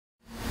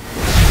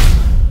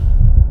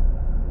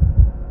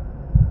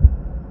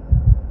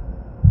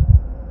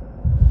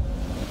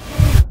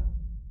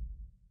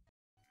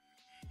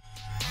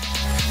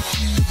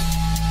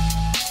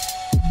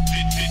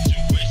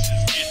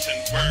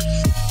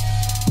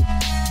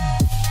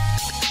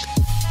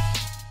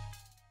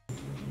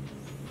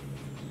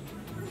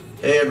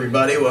Hey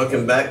everybody,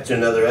 welcome back to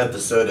another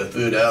episode of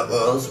Food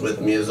Outlaws. With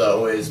me as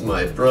always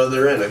my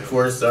brother and of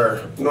course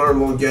our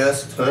normal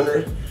guest,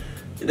 Hunter.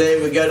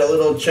 Today we got a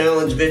little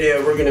challenge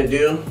video we're going to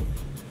do.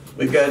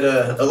 We've got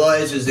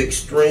Elijah's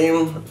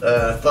eXtreme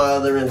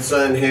father and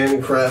son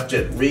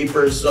handcrafted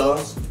Reaper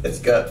sauce. It's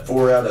got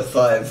 4 out of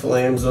 5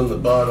 flames on the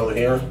bottle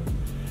here.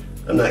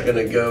 I'm not going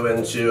to go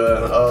into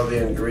all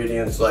the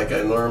ingredients like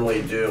I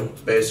normally do.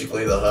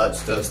 Basically the hot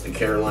stuff's the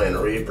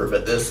Carolina Reaper,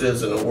 but this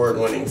is an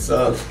award-winning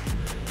sauce.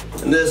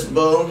 In this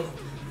bowl,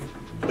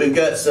 we've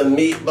got some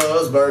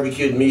meatballs,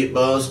 barbecued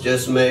meatballs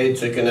just made,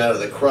 taken out of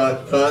the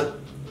crock pot.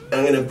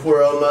 I'm going to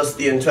pour almost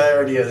the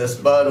entirety of this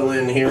bottle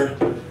in here,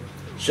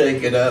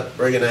 shake it up.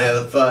 We're going to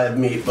have 5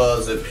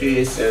 meatballs a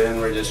piece, and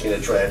we're just going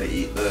to try to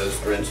eat those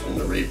drenched in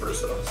the Reaper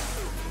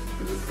sauce.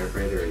 Is it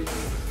prepared or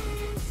anything?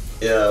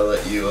 Yeah, I'll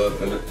let you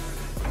open it.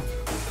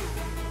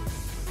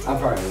 I'm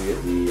probably going to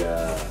get the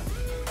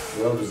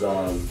gloves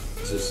on,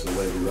 just the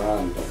way we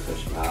run, don't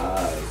touch my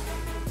eyes.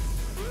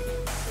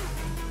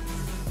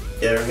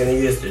 Yeah, we're going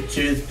to use the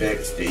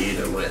toothpicks to eat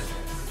them with.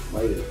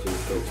 Might get the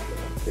toothpicks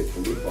to pick the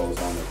meatballs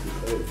on if you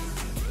could.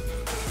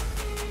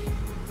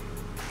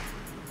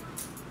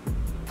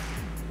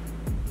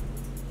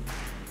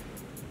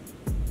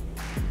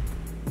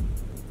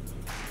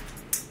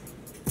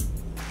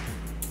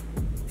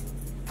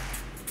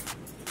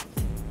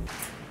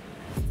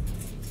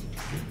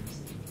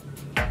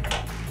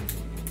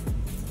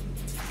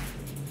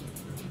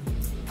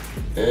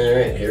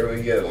 Alright, here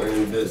we go, we're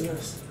in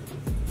business.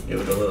 Give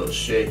it a little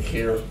shake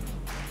here.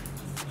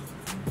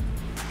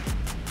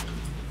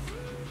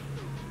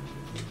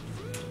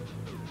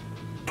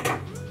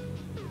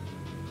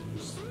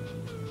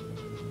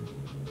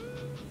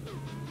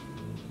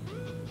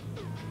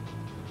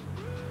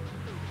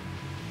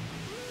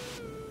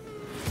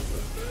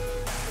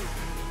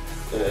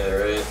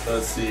 Alright,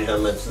 let's see how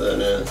much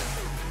that is.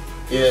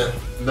 Yeah,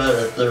 about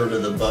 1/3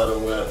 of the bottle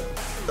left.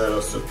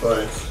 That'll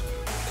suffice.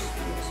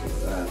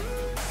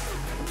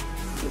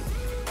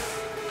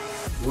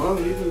 Well,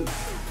 you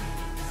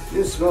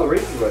can smell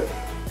Reaper, but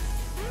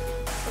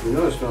you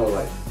know it smells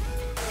like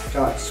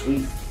kind of like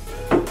sweet.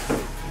 Yeah,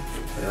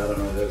 I don't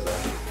know what it is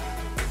though.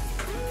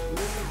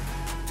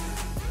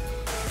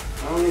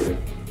 I don't either.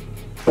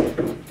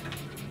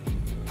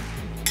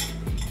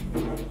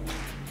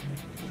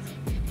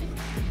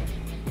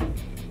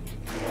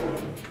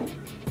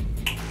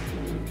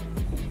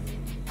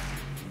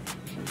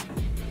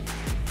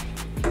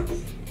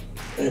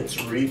 It's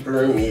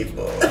Reaper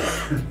meatball.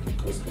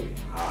 It's gonna be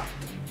hot.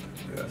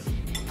 Yes.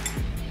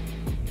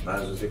 That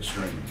was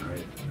eXtreme,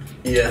 right?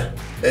 Yeah,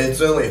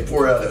 it's only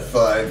 4 out of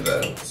 5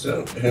 though,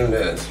 so who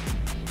knows?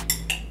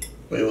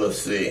 We will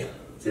see.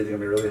 It's either gonna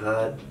be really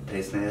hot,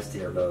 taste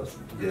nasty, or both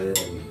good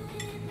and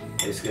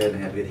taste good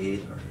and have good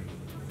heat. Or...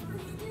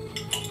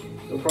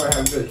 It'll probably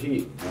have good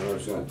heat. I don't know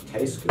if it's gonna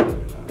taste good or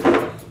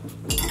not.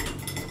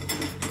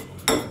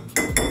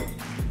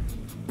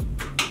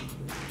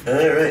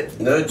 Alright,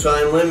 no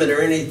time limit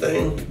or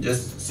anything.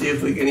 Just see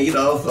if we can eat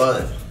all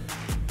 5.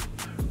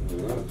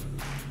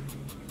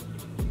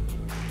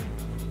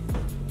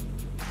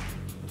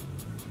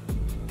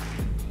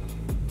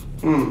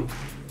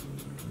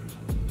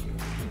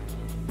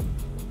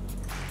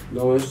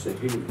 No, it's the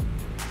heat.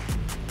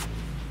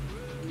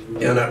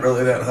 Yeah, not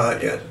really that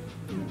hot yet.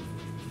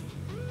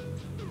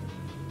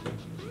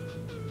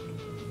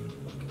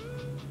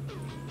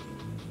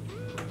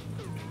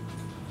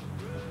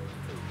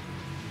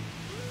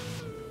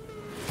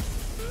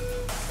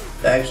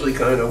 It actually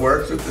kind of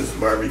works with this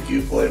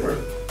barbecue flavor.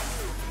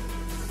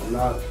 I'm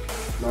not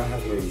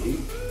having any heat.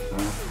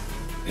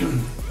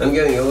 I'm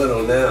getting a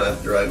little now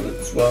after I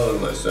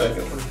swallowed my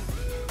second one.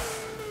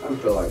 I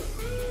feel like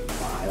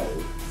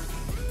mild.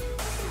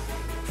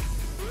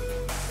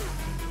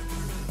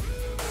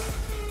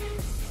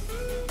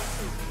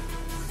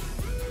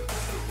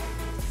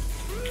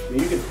 I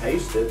mean, you can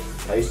taste it.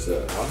 Taste the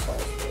hot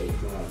sauce, but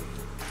it's not.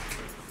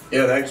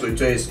 Yeah, it actually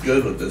tastes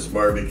good with this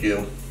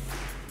barbecue.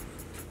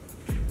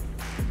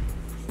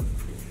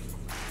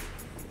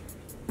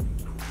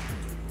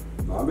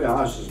 I'll be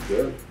honest, it's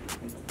good.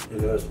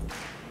 It is.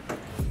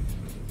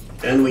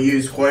 And we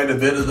use quite a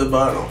bit of the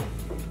bottle.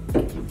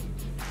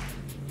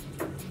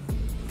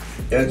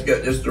 Yeah, it's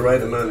got just the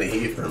right amount of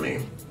heat for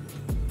me.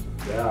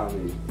 Yeah, I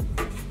mean,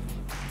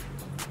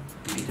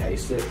 you can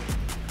taste it.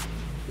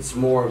 It's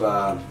more of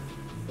a,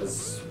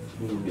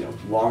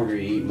 longer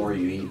you eat, more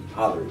you eat,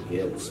 hotter it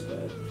gets.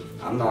 But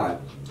I'm not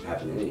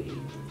having any heat.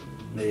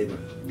 Me either.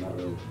 Not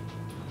really.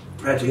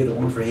 I had to get a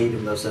 1 for heat,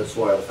 even though it says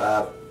 4 out of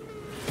 5.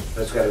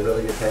 It's got a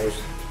really good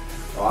taste.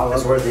 Oh, I love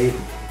It's worth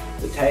eating.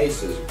 The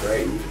taste is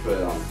great. You can put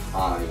it on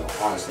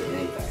honestly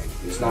anything.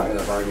 It's not going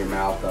to burn your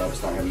mouth up.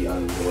 It's not going to be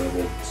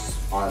unenjoyable. It's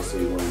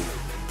honestly one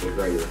of the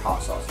greater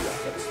hot sauce you got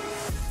tasted.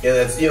 Yeah,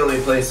 that's the only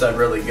place I've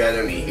really got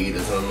any heat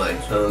is on my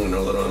tongue and a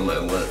little on my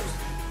lips.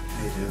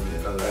 Me too.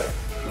 Other than that,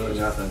 really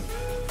nothing.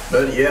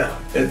 But yeah,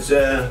 it's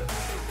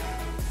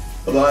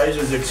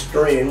Elijah's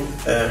eXtreme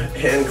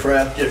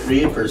handcrafted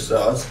Reaper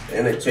sauce,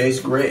 and it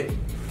tastes great.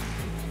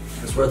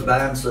 It's worth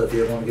buying, so if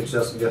you want to get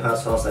yourself some good hot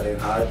sauce that ain't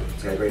hot,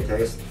 it's got a great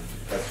taste,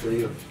 that's for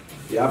you.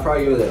 Yeah, I'd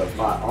probably give it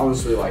a,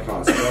 honestly, like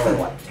on a scale of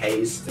like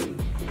taste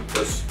and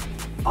just,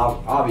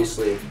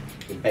 obviously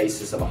the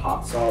basis of a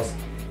hot sauce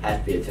has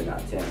to be a 10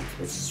 out of 10.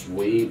 It's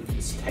sweet,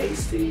 it's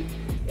tasty,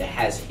 it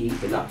has heat,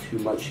 but not too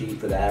much heat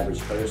for the average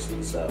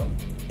person, so.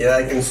 Yeah,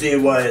 I can see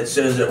why it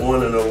says it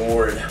won an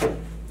award.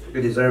 It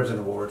deserves an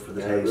award for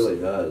the Yeah, taste. it really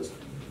does.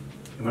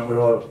 It went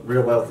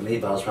real well with the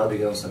meatballs, probably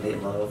go with some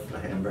meatloaf, a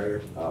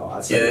hamburger. Oh, I'd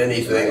Yeah, say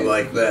anything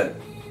like that.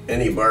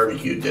 Any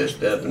barbecue dish,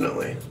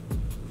 definitely.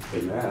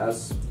 But man,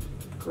 that's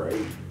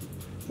great.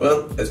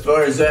 Well, as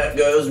far as that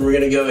goes, we're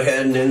going to go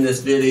ahead and end this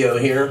video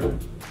here.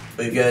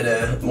 We've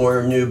got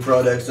more new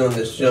products on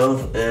the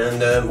shelf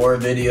and more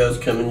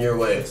videos coming your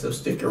way, so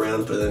stick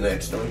around for the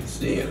next one.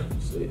 See ya.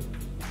 See ya.